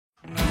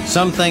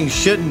some things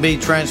shouldn't be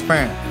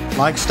transparent,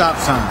 like stop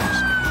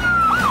signs.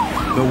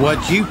 But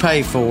what you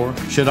pay for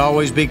should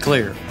always be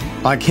clear,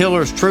 like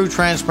Hiller's True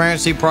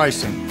Transparency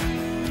Pricing.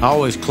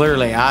 Always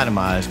clearly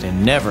itemized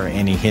and never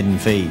any hidden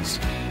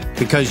fees.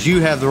 Because you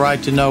have the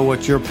right to know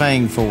what you're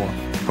paying for.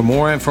 For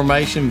more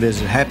information,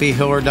 visit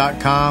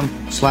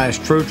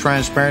happyhiller.com/true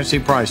transparency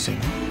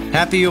pricing.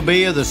 Happy you'll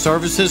be if the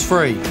service is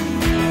free.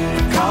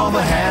 Call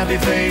the Happy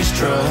Face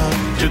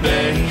Truck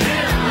today.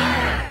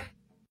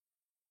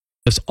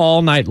 This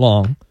all night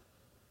long.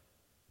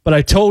 But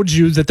I told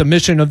you that the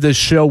mission of this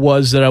show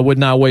was that I would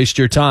not waste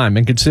your time.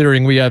 And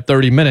considering we have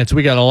 30 minutes,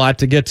 we got a lot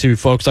to get to,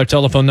 folks. Our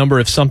telephone number,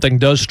 if something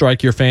does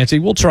strike your fancy,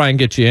 we'll try and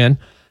get you in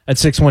at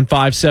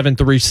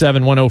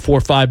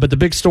 615-737-1045. But the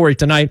big story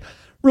tonight,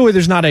 really,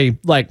 there's not a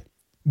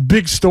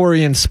big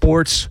story in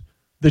sports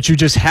that you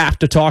just have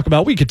to talk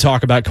about. We could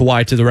talk about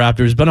Kawhi to the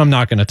Raptors, but I'm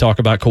not going to talk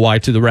about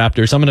Kawhi to the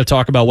Raptors. I'm going to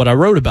talk about what I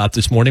wrote about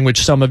this morning,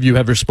 which some of you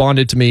have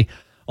responded to me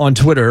on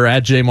Twitter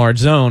at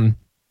JMartzone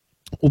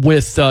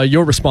with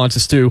your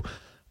responses to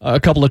a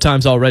couple of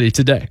times already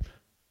today.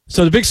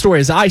 So the big story,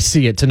 as I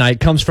see it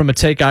tonight, comes from a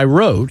take I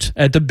wrote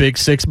at the Big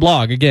Six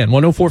blog. Again,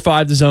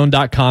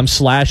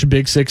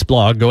 1045thezone.com/Big Six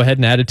blog. Go ahead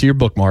and add it to your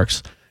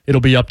bookmarks.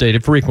 It'll be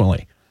updated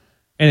frequently.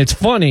 And it's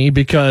funny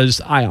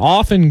because I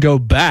often go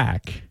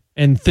back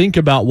and think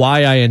about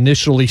why I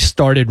initially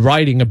started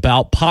writing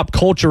about pop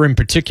culture in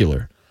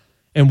particular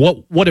and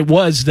what it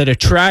was that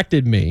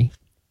attracted me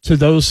to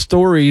those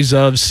stories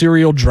of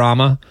serial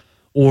drama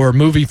or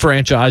movie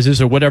franchises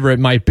or whatever it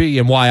might be,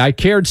 and why I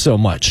cared so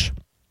much.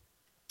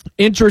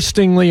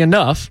 Interestingly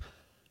enough,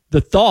 the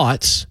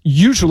thoughts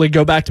usually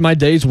go back to my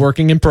days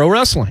working in pro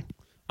wrestling.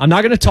 I'm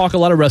not going to talk a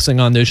lot of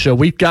wrestling on this show.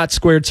 We've got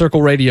Squared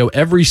Circle Radio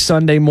every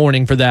Sunday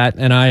morning for that,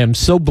 and I am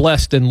so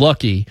blessed and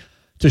lucky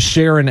to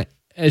share an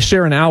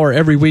hour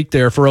every week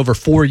there for over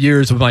 4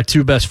 years with my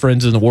two best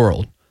friends in the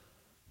world,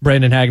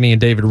 Brandon Hagney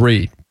and David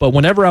Reed. But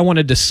whenever I want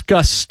to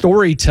discuss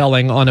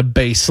storytelling on a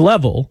base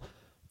level,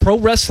 pro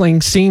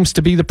wrestling seems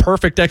to be the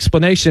perfect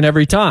explanation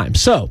every time.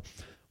 So,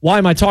 why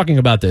am I talking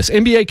about this?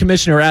 NBA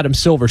Commissioner Adam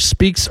Silver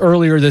speaks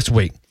earlier this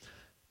week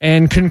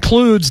and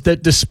concludes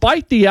that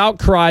despite the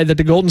outcry that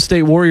the Golden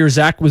State Warriors'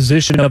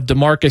 acquisition of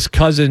DeMarcus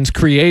Cousins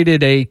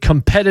created a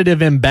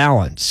competitive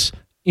imbalance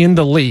in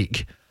the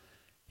league,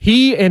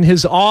 he and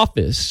his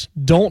office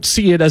don't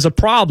see it as a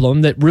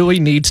problem that really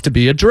needs to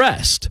be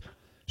addressed.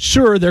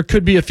 Sure, there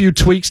could be a few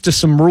tweaks to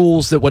some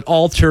rules that would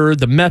alter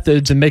the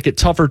methods and make it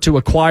tougher to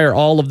acquire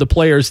all of the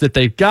players that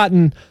they've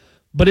gotten,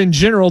 but in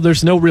general,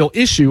 there's no real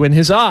issue in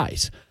his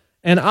eyes.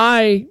 And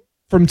I,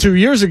 from 2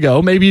 years ago,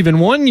 maybe even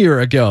 1 year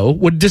ago,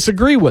 would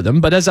disagree with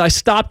him, but as I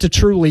stopped to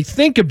truly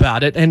think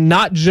about it and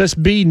not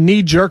just be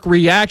knee-jerk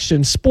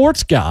reaction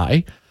sports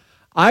guy,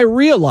 I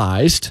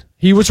realized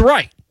he was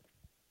right.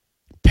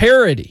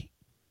 Parity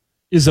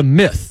is a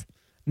myth.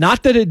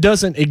 Not that it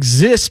doesn't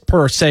exist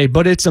per se,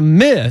 but it's a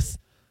myth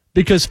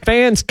because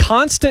fans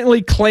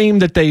constantly claim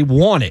that they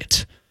want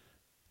it.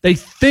 They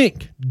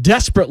think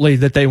desperately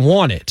that they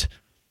want it.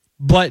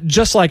 But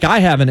just like I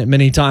haven't at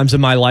many times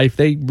in my life,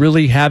 they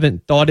really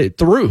haven't thought it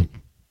through.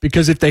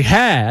 Because if they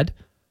had,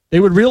 they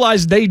would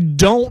realize they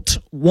don't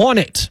want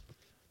it.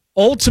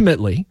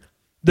 Ultimately,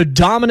 the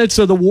dominance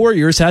of the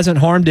Warriors hasn't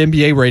harmed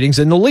NBA ratings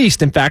in the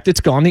least. In fact, it's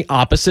gone the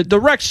opposite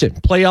direction.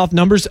 Playoff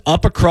numbers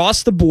up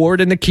across the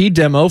board in the key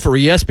demo for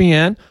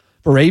ESPN,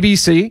 for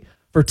ABC,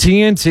 for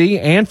TNT,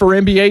 and for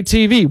NBA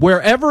TV.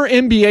 Wherever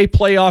NBA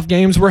playoff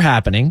games were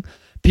happening,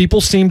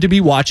 people seemed to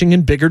be watching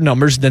in bigger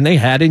numbers than they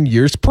had in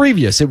years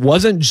previous. It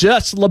wasn't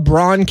just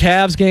LeBron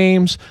Cavs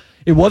games.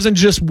 It wasn't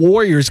just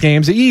Warriors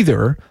games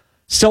either.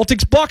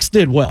 Celtics Bucks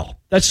did well.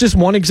 That's just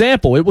one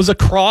example. It was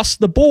across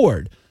the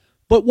board.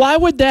 But why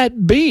would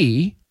that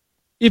be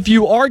if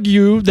you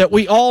argue that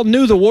we all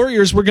knew the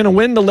Warriors were going to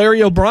win the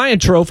Larry O'Brien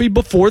trophy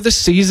before the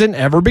season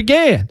ever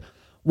began?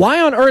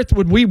 Why on earth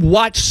would we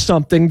watch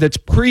something that's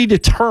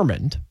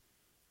predetermined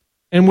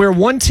and where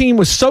one team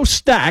was so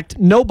stacked,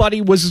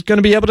 nobody was going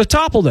to be able to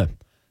topple them?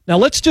 Now,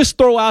 let's just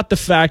throw out the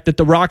fact that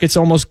the Rockets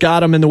almost got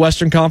them in the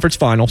Western Conference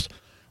Finals.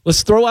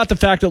 Let's throw out the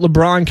fact that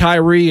LeBron,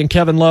 Kyrie, and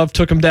Kevin Love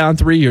took them down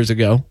 3 years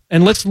ago.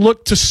 And let's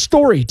look to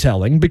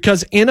storytelling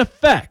because, in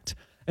effect,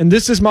 and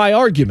this is my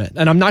argument,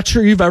 and I'm not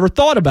sure you've ever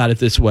thought about it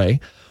this way,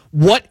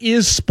 what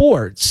is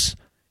sports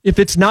if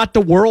it's not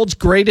the world's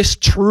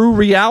greatest true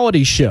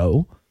reality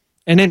show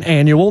and an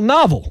annual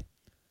novel?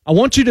 I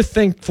want you to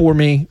think for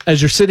me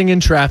as you're sitting in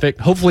traffic.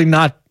 Hopefully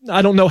not.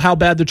 I don't know how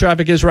bad the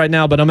traffic is right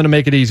now, but I'm going to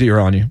make it easier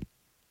on you.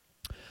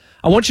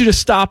 I want you to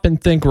stop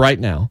and think right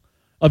now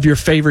of your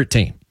favorite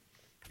team.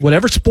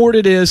 Whatever sport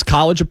it is,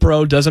 college or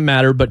pro, doesn't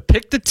matter, but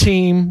pick the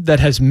team that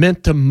has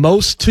meant the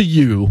most to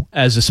you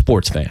as a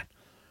sports fan.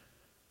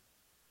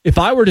 If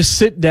I were to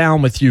sit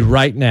down with you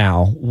right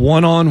now,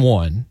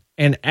 one-on-one,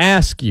 and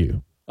ask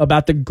you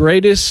about the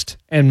greatest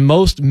and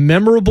most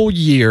memorable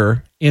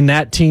year in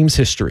that team's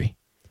history,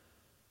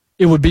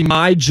 it would be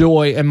my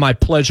joy and my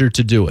pleasure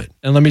to do it.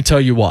 And let me tell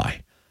you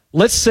why.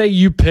 Let's say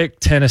you pick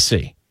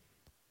Tennessee.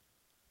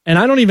 And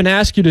I don't even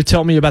ask you to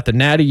tell me about the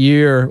natty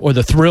year or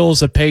the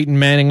thrills of Peyton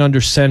Manning under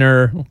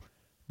center.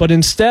 But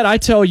instead, I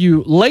tell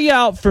you, lay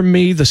out for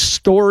me the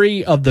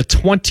story of the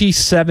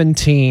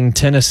 2017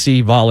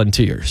 Tennessee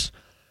Volunteers.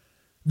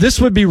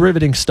 This would be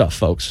riveting stuff,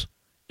 folks.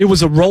 It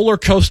was a roller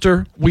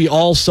coaster. We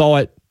all saw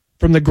it,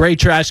 from the gray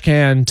trash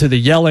can to the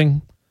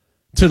yelling,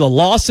 to the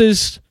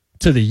losses,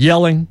 to the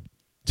yelling,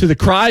 to the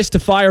cries to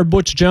fire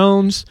Butch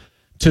Jones,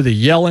 to the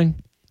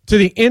yelling, to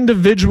the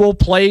individual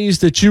plays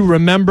that you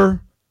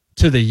remember,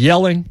 to the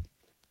yelling.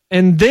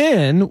 And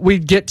then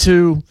we'd get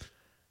to,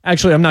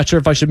 actually, I'm not sure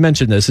if I should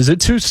mention this. Is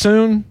it too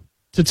soon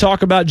to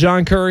talk about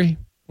John Curry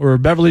or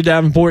Beverly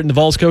Davenport and the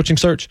Vols coaching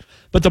search?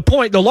 But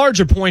the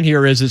larger point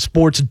here is that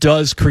sports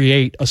does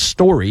create a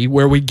story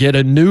where we get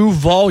a new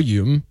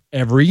volume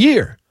every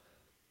year.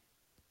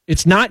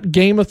 It's not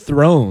Game of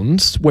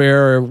Thrones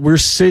where we're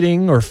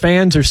sitting, or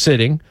fans are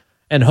sitting,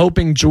 and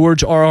hoping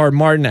George R.R.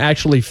 Martin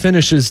actually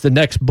finishes the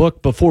next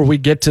book before we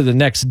get to the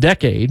next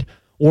decade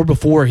or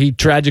before he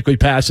tragically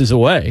passes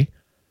away.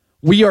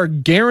 We are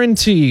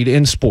guaranteed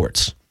in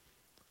sports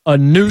a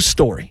new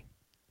story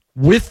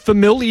with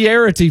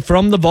familiarity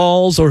from the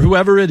Vols or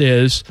whoever it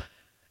is,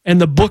 and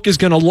the book is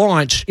going to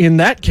launch, in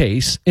that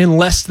case, in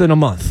less than a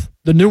month.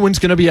 The new one's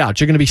going to be out.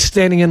 You're going to be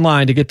standing in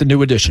line to get the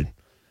new edition.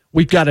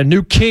 We've got a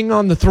new king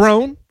on the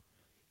throne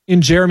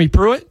in Jeremy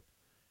Pruitt,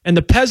 and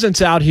the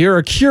peasants out here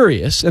are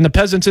curious, and the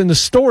peasants in the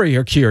story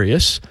are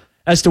curious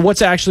as to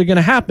what's actually going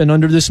to happen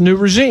under this new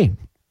regime.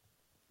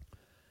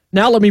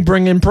 Now let me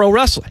bring in pro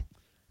wrestling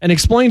and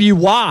explain to you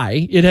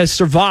why it has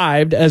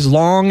survived as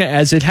long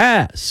as it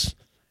has,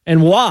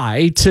 and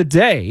why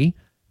today,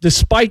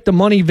 despite the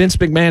money Vince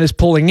McMahon is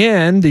pulling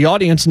in, the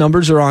audience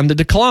numbers are on the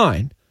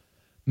decline,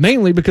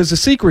 mainly because the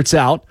secret's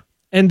out,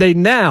 and they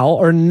now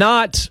are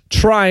not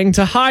trying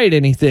to hide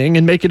anything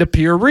and make it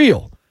appear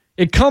real.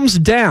 It comes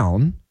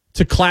down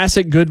to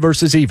classic good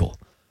versus evil.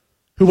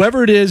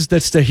 Whoever it is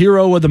that's the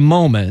hero of the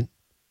moment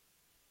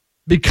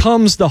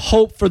becomes the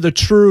hope for the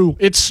true,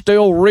 it's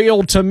still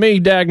real to me,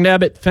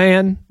 dagnabbit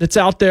fan that's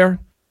out there.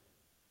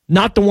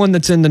 Not the one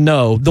that's in the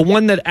know, the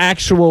one that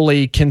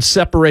actually can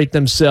separate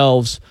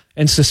themselves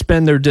and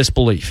suspend their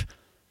disbelief.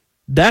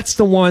 That's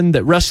the one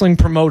that wrestling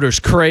promoters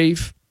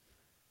crave,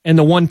 and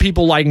the one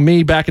people like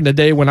me back in the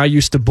day when I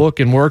used to book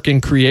and work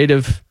in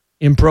creative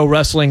in pro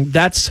wrestling,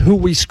 that's who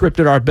we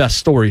scripted our best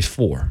stories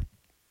for.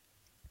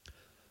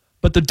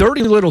 But the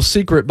dirty little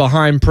secret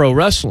behind pro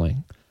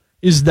wrestling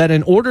is that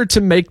in order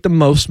to make the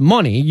most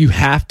money, you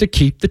have to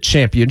keep the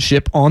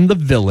championship on the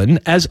villain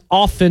as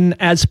often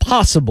as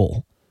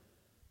possible,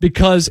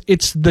 because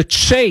it's the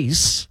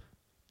chase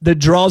that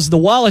draws the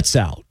wallets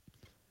out.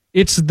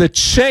 It's the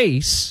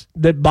chase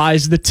that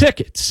buys the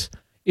tickets.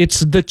 It's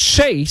the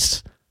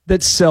chase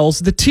that sells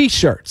the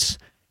T-shirts.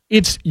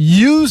 It's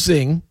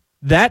using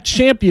that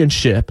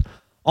championship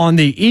on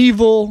the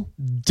evil,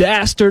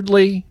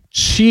 dastardly,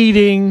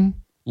 cheating,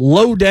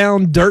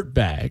 low-down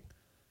dirtbag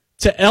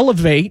to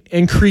elevate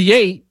and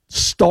create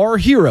star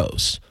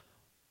heroes.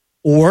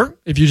 Or,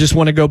 if you just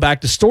want to go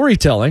back to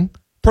storytelling,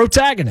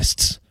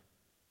 protagonists.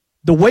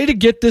 The way to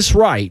get this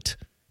right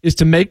is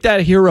to make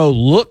that hero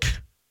look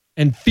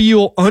and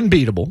feel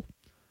unbeatable,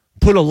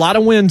 put a lot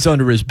of wins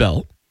under his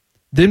belt,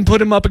 then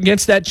put him up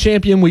against that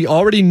champion we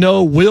already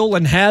know will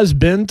and has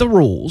been the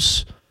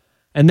rules,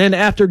 and then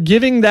after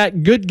giving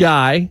that good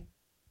guy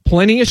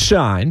plenty of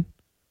shine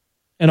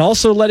and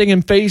also letting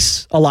him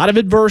face a lot of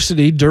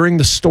adversity during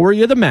the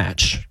story of the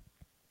match,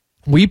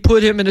 we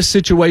put him in a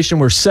situation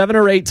where 7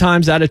 or 8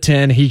 times out of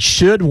 10 he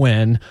should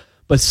win,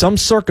 but some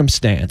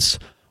circumstance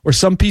or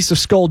some piece of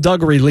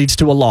skullduggery leads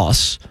to a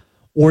loss,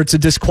 or it's a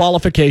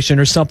disqualification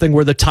or something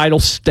where the title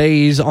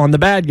stays on the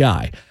bad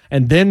guy.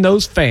 And then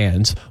those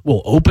fans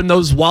will open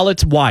those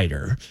wallets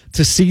wider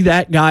to see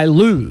that guy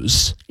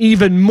lose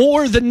even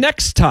more the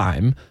next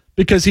time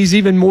because he's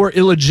even more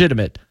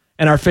illegitimate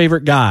and our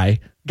favorite guy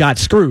got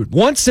screwed.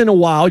 Once in a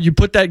while, you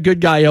put that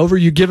good guy over,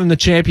 you give him the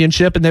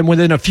championship, and then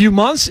within a few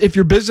months, if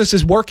your business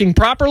is working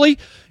properly,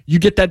 you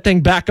get that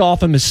thing back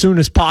off him as soon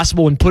as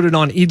possible and put it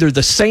on either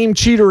the same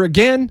cheater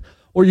again,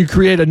 or you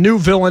create a new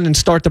villain and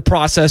start the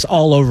process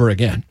all over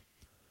again.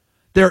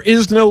 There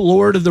is no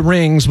Lord of the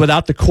Rings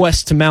without the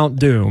quest to Mount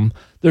Doom.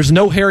 There's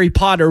no Harry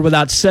Potter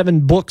without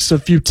 7 books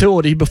of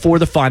futility before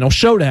the final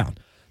showdown.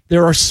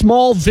 There are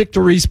small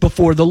victories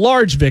before the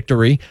large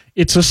victory.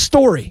 It's a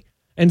story.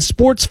 And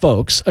sports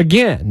folks,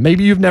 again,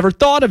 maybe you've never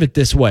thought of it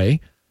this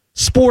way,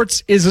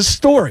 sports is a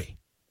story.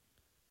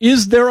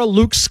 Is there a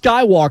Luke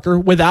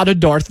Skywalker without a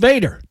Darth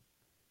Vader?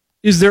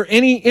 Is there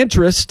any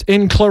interest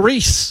in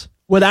Clarice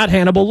without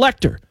Hannibal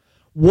Lecter?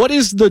 What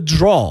is the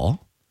draw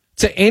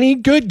to any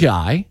good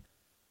guy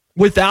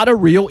without a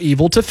real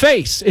evil to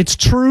face? It's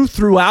true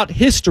throughout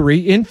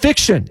history in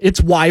fiction.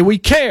 It's why we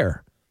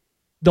care.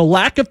 The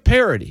lack of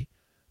parity,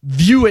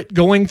 view it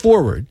going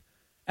forward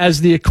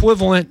as the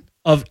equivalent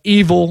of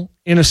evil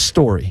in a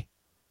story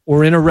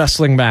or in a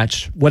wrestling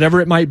match,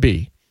 whatever it might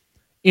be.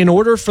 In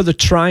order for the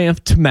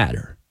triumph to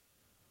matter,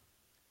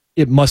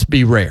 it must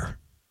be rare.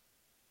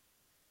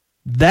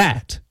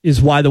 That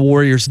is why the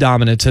Warriors'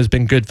 dominance has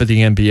been good for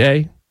the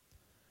NBA.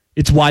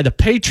 It's why the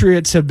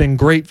Patriots have been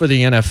great for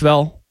the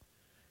NFL.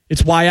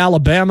 It's why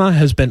Alabama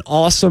has been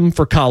awesome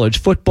for college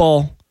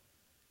football.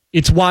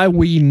 It's why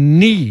we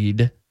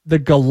need the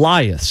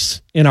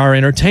Goliaths in our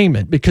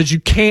entertainment, because you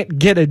can't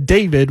get a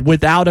David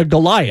without a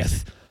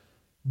Goliath.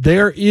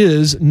 There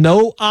is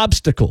no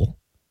obstacle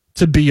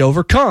to be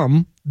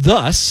overcome.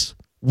 Thus,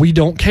 we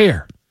don't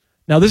care.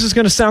 Now, this is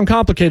going to sound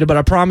complicated, but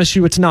I promise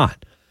you it's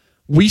not.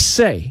 We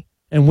say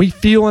and we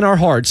feel in our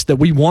hearts that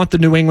we want the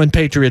New England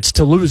Patriots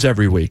to lose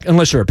every week,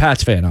 unless you're a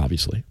Pats fan,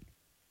 obviously.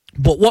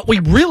 But what we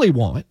really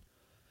want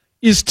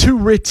is to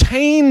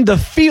retain the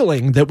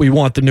feeling that we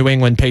want the New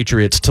England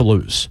Patriots to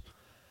lose.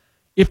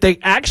 If they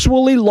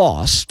actually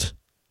lost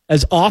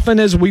as often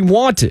as we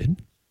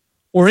wanted,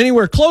 or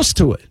anywhere close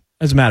to it,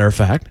 as a matter of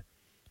fact,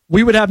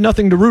 we would have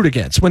nothing to root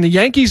against. When the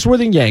Yankees were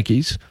the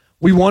Yankees,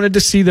 we wanted to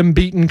see them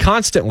beaten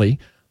constantly,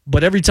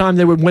 but every time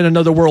they would win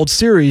another World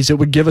Series, it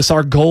would give us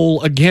our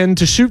goal again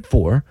to shoot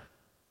for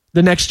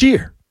the next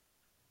year.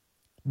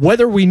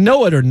 Whether we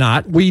know it or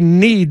not, we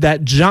need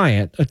that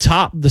giant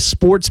atop the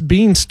sports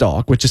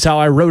beanstalk, which is how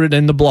I wrote it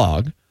in the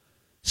blog,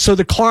 so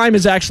the climb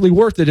is actually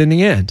worth it in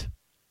the end.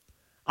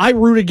 I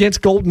root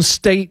against Golden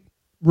State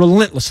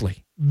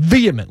relentlessly,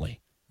 vehemently,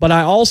 but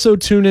I also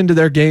tune into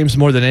their games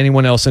more than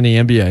anyone else in the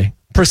NBA,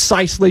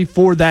 precisely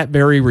for that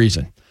very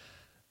reason.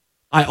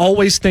 I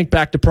always think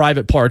back to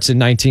Private Parts in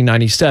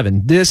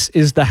 1997. This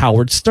is the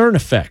Howard Stern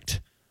effect.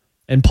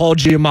 And Paul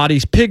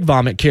Giamatti's pig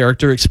vomit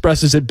character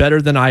expresses it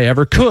better than I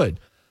ever could.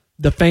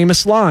 The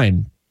famous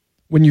line,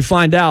 when you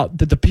find out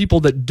that the people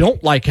that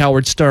don't like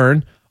Howard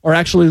Stern are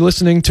actually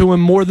listening to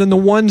him more than the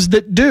ones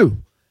that do.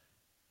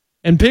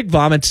 And Pig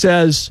Vomit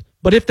says,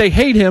 but if they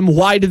hate him,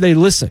 why do they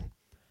listen?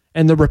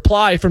 And the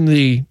reply from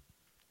the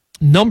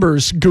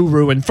numbers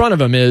guru in front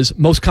of him is,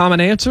 most common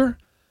answer,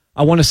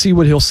 I want to see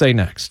what he'll say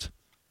next.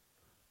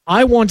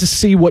 I want to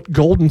see what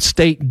Golden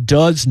State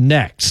does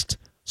next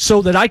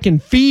so that I can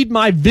feed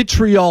my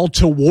vitriol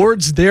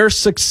towards their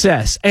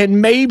success.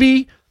 And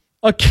maybe,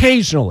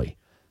 occasionally,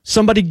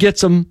 somebody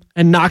gets them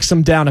and knocks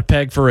them down a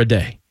peg for a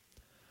day.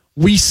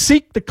 We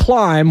seek the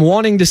climb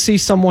wanting to see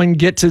someone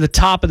get to the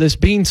top of this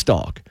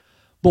beanstalk.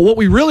 But what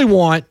we really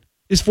want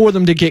is for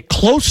them to get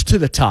close to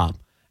the top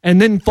and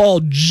then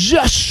fall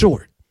just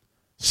short.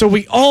 So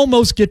we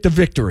almost get the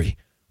victory.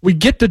 We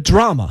get the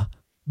drama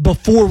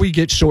before we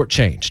get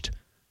shortchanged.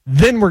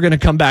 Then we're going to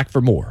come back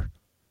for more.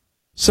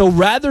 So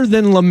rather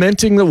than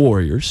lamenting the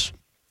Warriors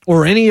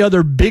or any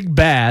other big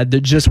bad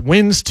that just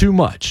wins too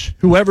much,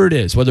 whoever it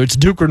is, whether it's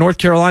Duke or North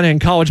Carolina in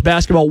college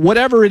basketball,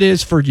 whatever it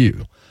is for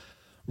you,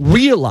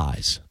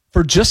 realize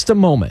for just a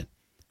moment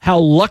how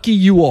lucky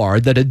you are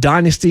that a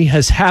dynasty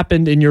has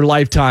happened in your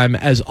lifetime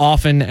as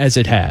often as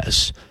it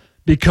has.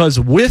 Because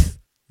with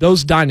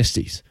those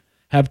dynasties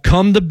have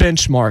come the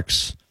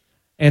benchmarks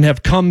and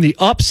have come the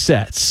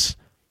upsets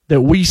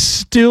that we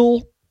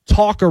still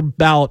talk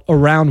about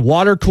around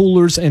water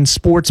coolers and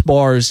sports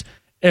bars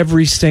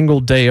every single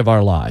day of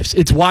our lives.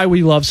 It's why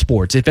we love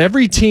sports. If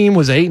every team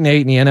was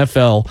 8-8 in the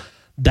NFL,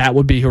 that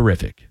would be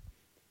horrific.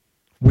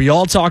 We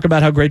all talk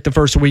about how great the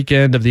first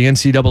weekend of the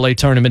NCAA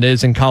tournament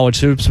is in college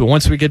hoops, but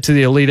once we get to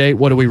the Elite Eight,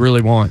 what do we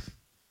really want?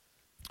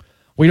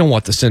 We don't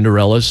want the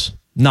Cinderellas.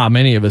 Not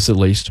many of us, at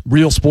least.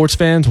 Real sports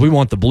fans, we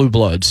want the Blue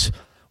Bloods.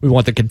 We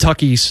want the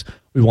Kentuckys.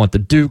 We want the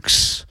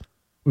Dukes.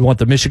 We want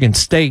the Michigan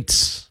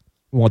States.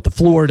 We want the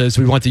Floridas.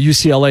 We want the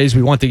UCLAs.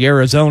 We want the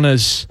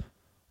Arizonas.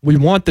 We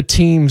want the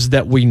teams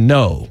that we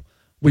know.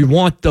 We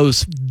want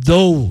those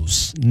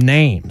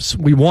names.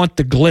 We want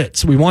the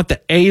glitz. We want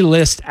the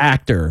A-list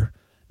actor,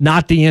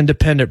 not the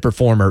independent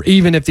performer,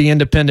 even if the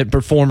independent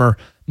performer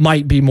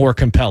might be more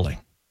compelling.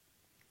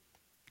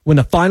 When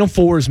the Final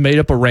Four is made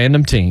up of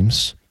random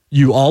teams,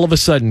 you all of a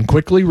sudden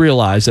quickly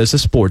realize as a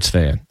sports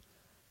fan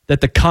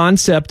that the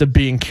concept of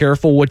being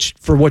careful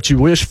for what you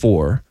wish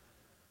for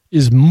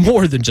is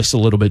more than just a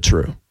little bit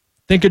true.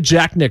 Think of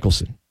Jack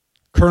Nicholson,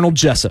 Colonel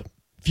Jessup,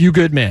 Few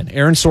Good Men,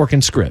 Aaron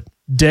Sorkin script,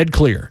 dead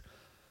clear.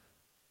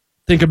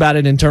 Think about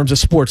it in terms of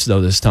sports, though,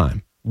 this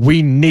time.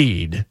 We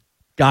need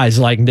guys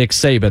like Nick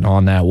Saban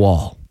on that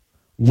wall.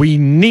 We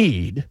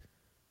need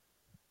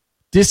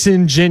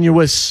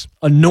disingenuous,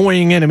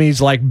 annoying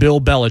enemies like Bill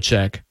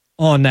Belichick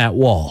on that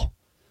wall.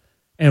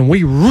 And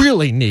we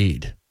really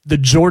need the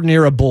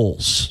Jordan-era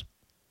Bulls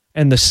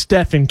and the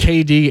Steph and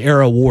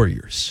KD-era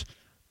Warriors.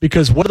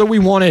 Because whether we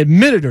want to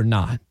admit it or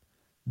not,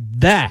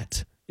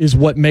 that is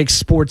what makes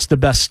sports the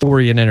best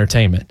story in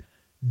entertainment.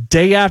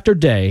 Day after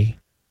day,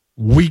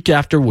 week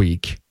after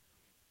week,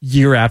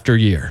 year after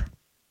year.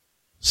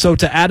 So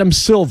to Adam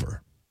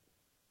Silver,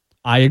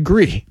 I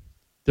agree.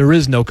 There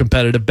is no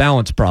competitive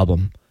balance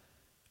problem.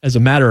 As a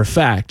matter of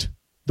fact,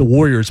 the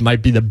Warriors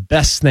might be the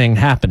best thing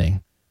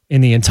happening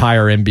in the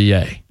entire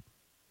NBA.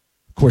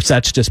 Of course,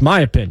 that's just my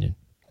opinion.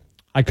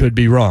 I could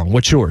be wrong.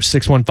 What's yours?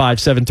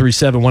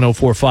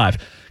 615-737-1045.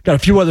 Got a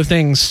few other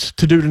things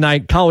to do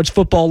tonight. College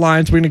football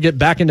lines. We're going to get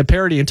back into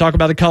parity and talk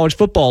about the college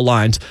football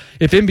lines.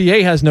 If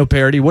NBA has no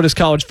parity, what does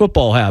college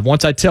football have?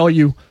 Once I tell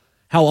you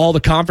how all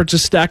the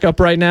conferences stack up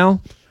right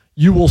now,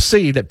 you will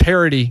see that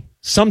parity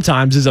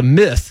sometimes is a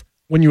myth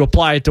when you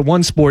apply it to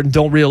one sport and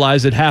don't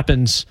realize it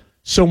happens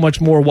so much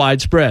more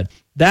widespread.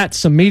 That's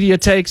some media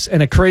takes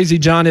and a crazy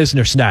John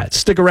Isner stat.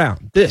 Stick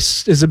around.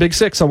 This is the Big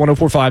Six on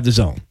 104.5 The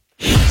Zone.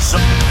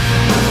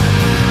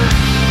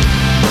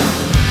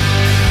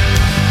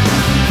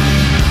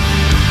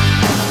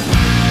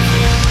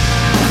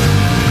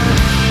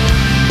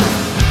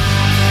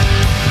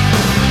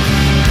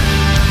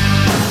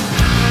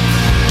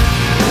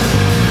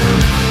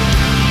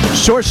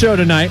 Short show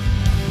tonight.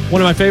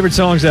 One of my favorite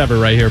songs ever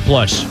right here,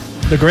 Plush.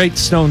 The great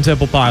Stone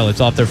Temple Pilots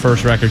off their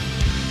first record.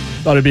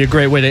 Thought it'd be a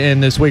great way to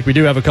end this week. We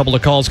do have a couple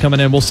of calls coming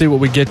in. We'll see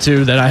what we get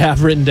to that I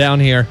have written down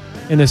here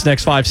in this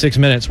next 5-6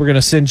 minutes. We're going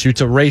to send you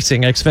to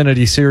Racing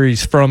Xfinity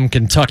Series from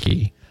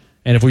Kentucky.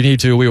 And if we need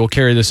to, we will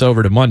carry this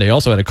over to Monday.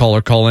 Also had a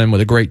caller call in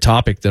with a great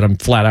topic that I'm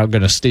flat out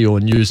going to steal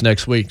and use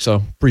next week. So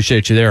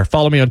appreciate you there.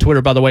 Follow me on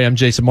Twitter, by the way. I'm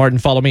Jason Martin.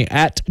 Follow me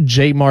at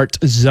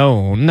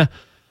JMartZone.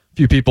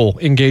 Few people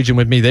engaging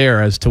with me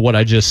there as to what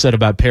I just said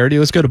about parity.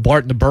 Let's go to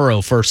Bart in the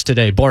Borough first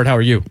today. Bart, how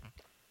are you?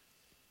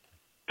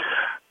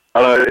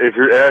 I don't know if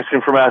you're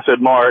asking for me, I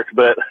said Mark,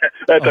 but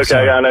that's okay.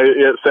 Sorry. I know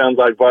it sounds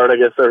like Bart. I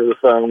guess there's a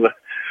phone.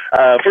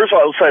 First of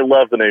all, I'll say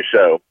love the new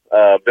show.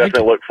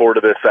 Definitely look forward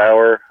to this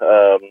hour.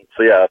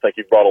 So, yeah, I think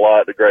you've brought a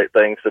lot of great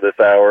things to this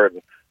hour,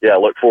 and, yeah, I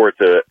look forward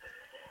to it.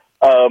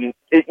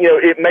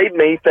 It made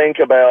me think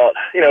about,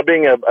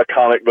 being a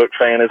comic book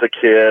fan as a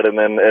kid and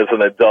then as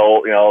an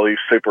adult, all these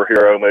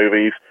superhero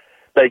movies,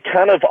 they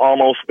kind of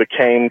almost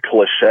became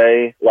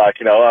cliche, like,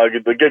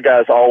 the good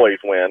guys always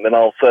win. Then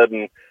all of a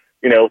sudden,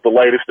 the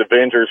latest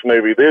Avengers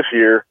movie this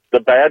year, the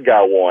bad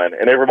guy won,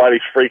 and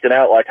everybody's freaking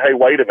out like, hey,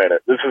 wait a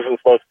minute, this isn't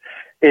supposed to.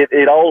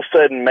 It all of a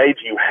sudden made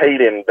you hate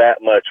him that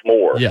much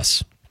more.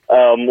 Yes.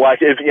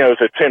 Like, as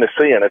a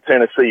Tennessean, a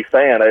Tennessee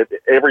fan,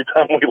 every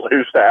time we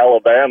lose to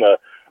Alabama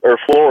or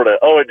Florida,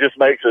 it just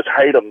makes us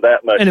hate them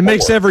that much. And it more.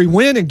 makes every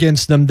win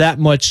against them that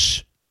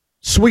much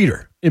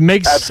sweeter. It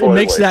makes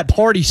that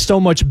party so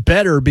much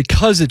better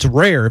because it's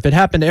rare. If it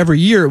happened every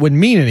year, it wouldn't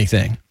mean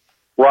anything.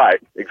 Right,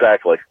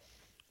 exactly.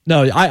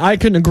 No, I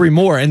couldn't agree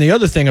more. And the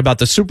other thing about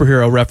the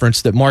superhero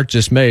reference that Mark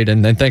just made,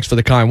 and thanks for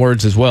the kind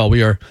words as well,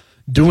 we are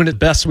doing it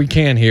best we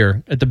can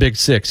here at the Big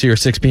Six, here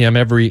 6 p.m.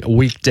 every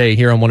weekday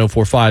here on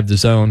 104.5 The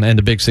Zone and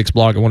the Big Six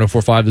blog at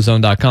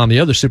 104.5thezone.com. The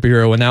other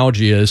superhero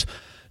analogy is,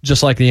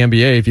 just like the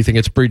NBA, if you think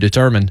it's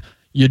predetermined,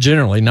 you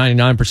generally,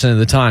 99% of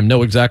the time,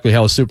 know exactly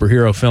how a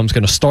superhero film is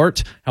going to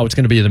start, how it's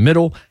going to be in the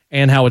middle,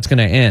 and how it's going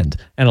to end.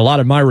 And a lot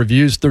of my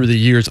reviews through the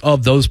years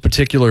of those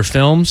particular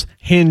films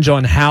hinge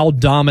on how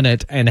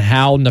dominant and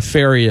how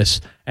nefarious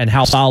and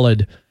how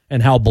solid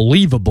and how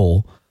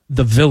believable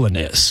the villain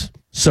is.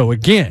 So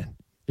again,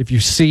 if you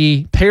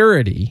see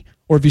parity,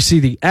 or if you see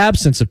the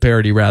absence of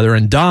parity, rather,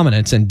 and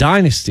dominance and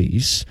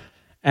dynasties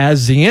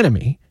as the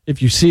enemy,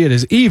 if you see it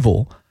as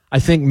evil, I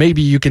think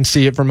maybe you can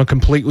see it from a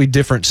completely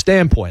different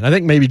standpoint. I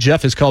think maybe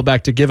Jeff has called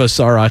back to give us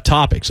our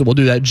topic, so we'll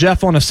do that.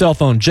 Jeff on a cell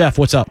phone. Jeff,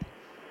 what's up?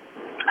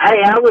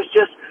 Hey, I was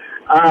just,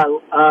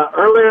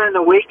 earlier in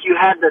the week you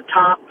had the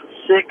top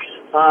 6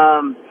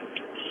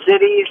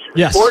 cities,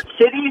 yes, sports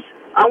cities.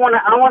 I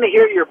want to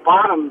hear your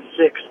bottom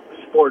 6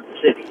 sports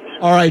cities.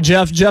 All right,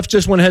 Jeff. Jeff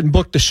just went ahead and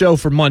booked the show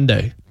for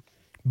Monday.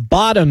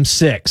 Bottom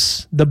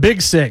 6, the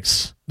Big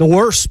Six, the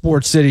worst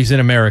sports cities in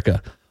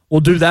America.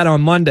 We'll do that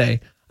on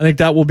Monday. I think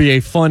that will be a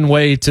fun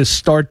way to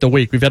start the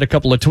week. We've had a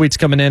couple of tweets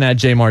coming in at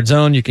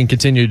JMartZone. You can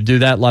continue to do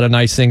that. A lot of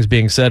nice things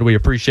being said. We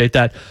appreciate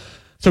that.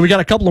 So we got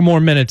a couple of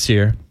more minutes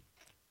here.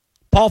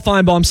 Paul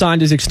Feinbaum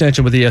signed his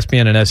extension with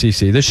ESPN and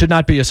SEC. This should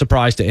not be a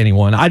surprise to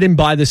anyone. I didn't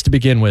buy this to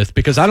begin with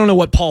because I don't know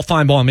what Paul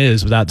Feinbaum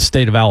is without the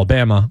state of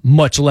Alabama,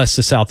 much less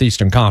the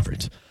Southeastern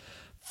Conference.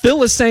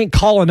 Phyllis ain't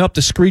calling up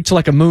to screech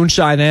like a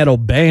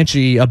moonshine-addled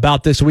banshee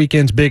about this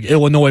weekend's big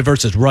Illinois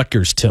versus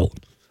Rutgers tilt.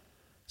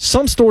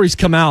 Some stories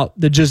come out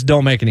that just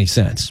don't make any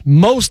sense.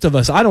 Most of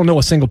us, I don't know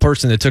a single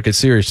person that took it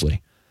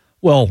seriously.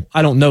 Well,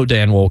 I don't know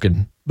Dan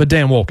Wolken, but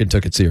Dan Wolken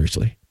took it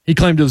seriously. He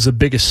claimed it was the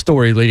biggest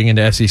story leading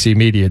into SEC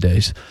media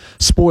days.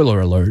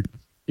 Spoiler alert,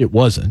 it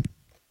wasn't.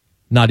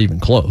 Not even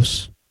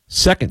close.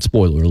 Second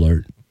spoiler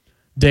alert,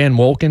 Dan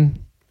Wolken,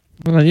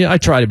 I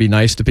try to be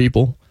nice to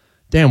people.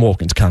 Dan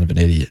Wolken's kind of an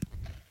idiot.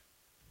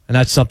 And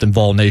that's something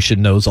Vol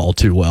Nation knows all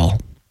too well.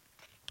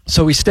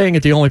 So he's staying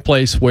at the only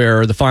place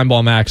where the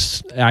Feinbaum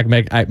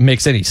Act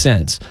makes any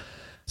sense.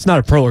 It's not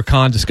a pro or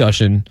con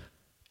discussion.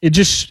 It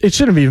shouldn't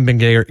have even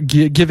been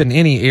given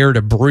any air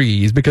to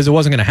breathe because it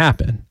wasn't going to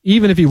happen.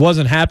 Even if he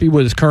wasn't happy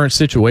with his current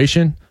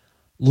situation,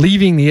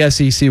 leaving the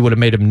SEC would have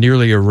made him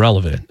nearly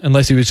irrelevant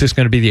unless he was just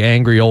going to be the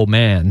angry old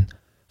man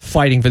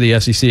fighting for the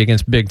SEC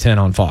against Big Ten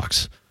on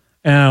Fox.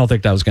 And I don't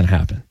think that was going to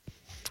happen.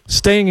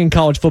 Staying in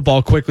college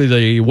football quickly,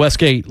 the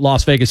Westgate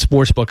Las Vegas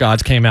Sportsbook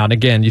odds came out. And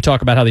again, you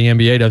talk about how the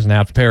NBA doesn't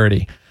have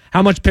parity.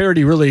 How much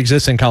parity really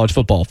exists in college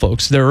football,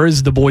 folks? There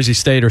is the Boise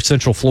State or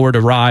Central Florida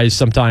rise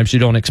sometimes you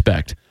don't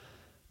expect.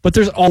 But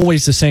there's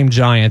always the same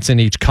giants in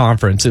each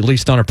conference, at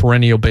least on a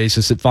perennial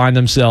basis, that find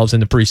themselves in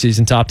the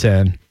preseason top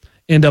 10,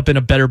 end up in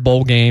a better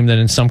bowl game than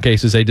in some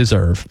cases they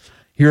deserve,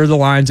 Here are the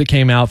lines that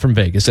came out from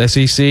Vegas.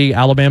 SEC,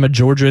 Alabama,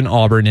 Georgia, and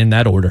Auburn in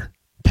that order.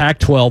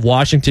 Pac-12,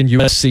 Washington,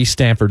 USC,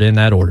 Stanford in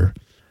that order.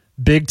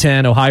 Big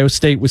Ten, Ohio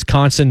State,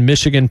 Wisconsin,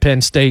 Michigan,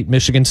 Penn State,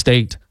 Michigan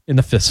State in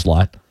the 5th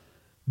slot.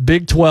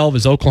 Big 12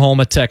 is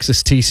Oklahoma,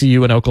 Texas,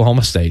 TCU, and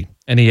Oklahoma State.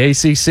 And the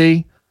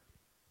ACC,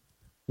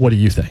 what do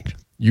you think?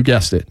 You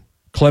guessed it.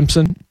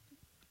 Clemson,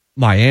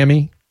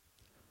 Miami,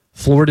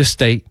 Florida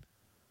State,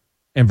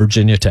 and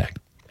Virginia Tech.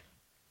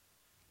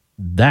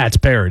 That's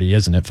parity,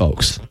 isn't it,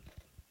 folks?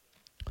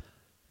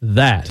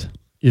 That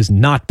is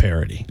not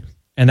parity.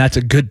 And that's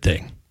a good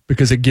thing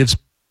because it gives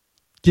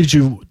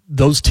you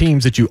those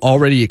teams that you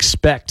already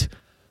expect.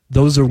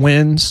 Those are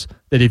wins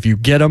that if you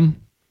get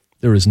them,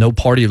 there is no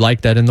party like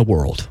that in the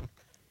world.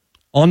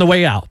 On the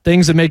way out,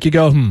 things that make you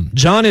go,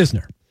 John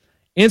Isner.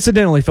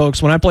 Incidentally,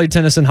 folks, when I played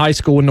tennis in high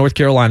school in North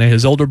Carolina,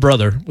 his older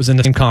brother was in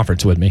the same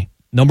conference with me.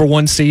 Number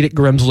 1 seed at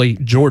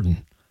Grimsley,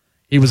 Jordan.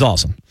 He was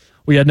awesome.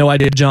 We had no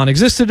idea John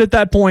existed at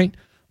that point.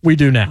 We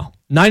do now.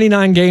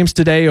 99 games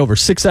today, over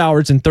 6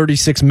 hours and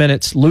 36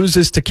 minutes.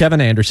 Loses to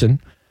Kevin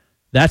Anderson.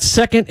 That's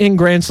second in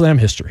Grand Slam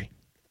history.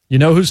 You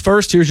know who's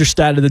first? Here's your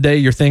stat of the day,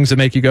 your things that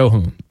make you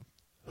go,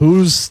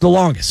 Who's the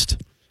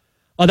longest?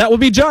 That would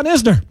be John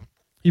Isner.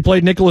 He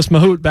played Nicholas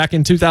Mahut back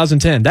in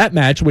 2010. That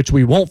match, which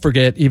we won't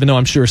forget, even though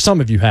I'm sure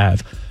some of you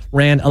have,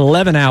 ran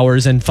 11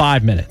 hours and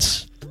 5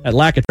 minutes at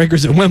Lackett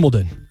Breakers at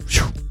Wimbledon.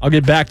 Whew. I'll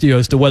get back to you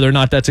as to whether or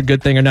not that's a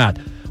good thing or not.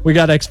 We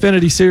got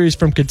Xfinity Series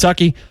from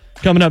Kentucky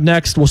coming up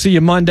next. We'll see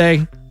you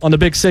Monday on the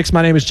Big Six.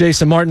 My name is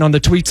Jason Martin on the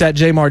tweets at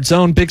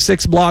JMartZone. Big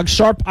Six blog,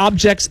 Sharp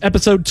Objects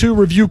Episode 2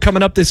 review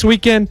coming up this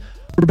weekend.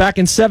 We're back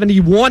in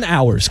 71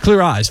 hours.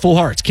 Clear eyes, full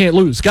hearts, can't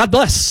lose. God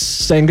bless.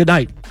 Saying good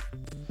night.